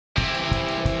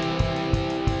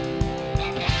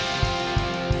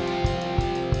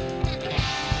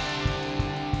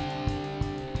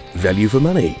Value for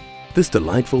money. This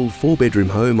delightful 4-bedroom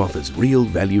home offers real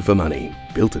value for money.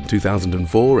 Built in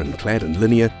 2004 and clad in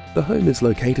linea, the home is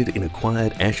located in a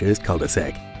quiet Ashhurst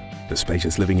cul-de-sac. The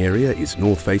spacious living area is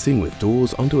north-facing with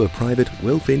doors onto a private,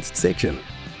 well-fenced section.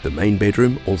 The main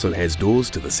bedroom also has doors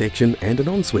to the section and an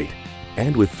ensuite.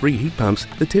 And with 3 heat pumps,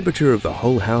 the temperature of the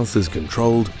whole house is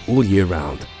controlled all year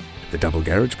round. The double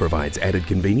garage provides added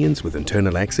convenience with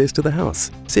internal access to the house.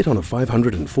 Set on a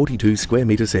 542 square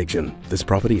metre section, this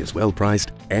property is well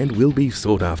priced and will be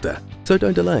sought after. So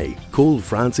don't delay, call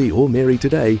Francie or Mary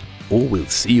today, or we'll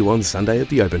see you on Sunday at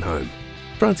the open home.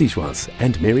 Francie Schwass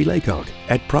and Mary Laycock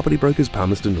at Property Brokers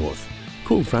Palmerston North.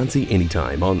 Call Francie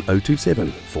anytime on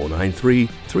 027 493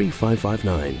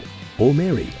 3559 or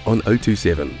Mary on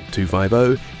 027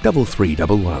 250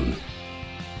 3311.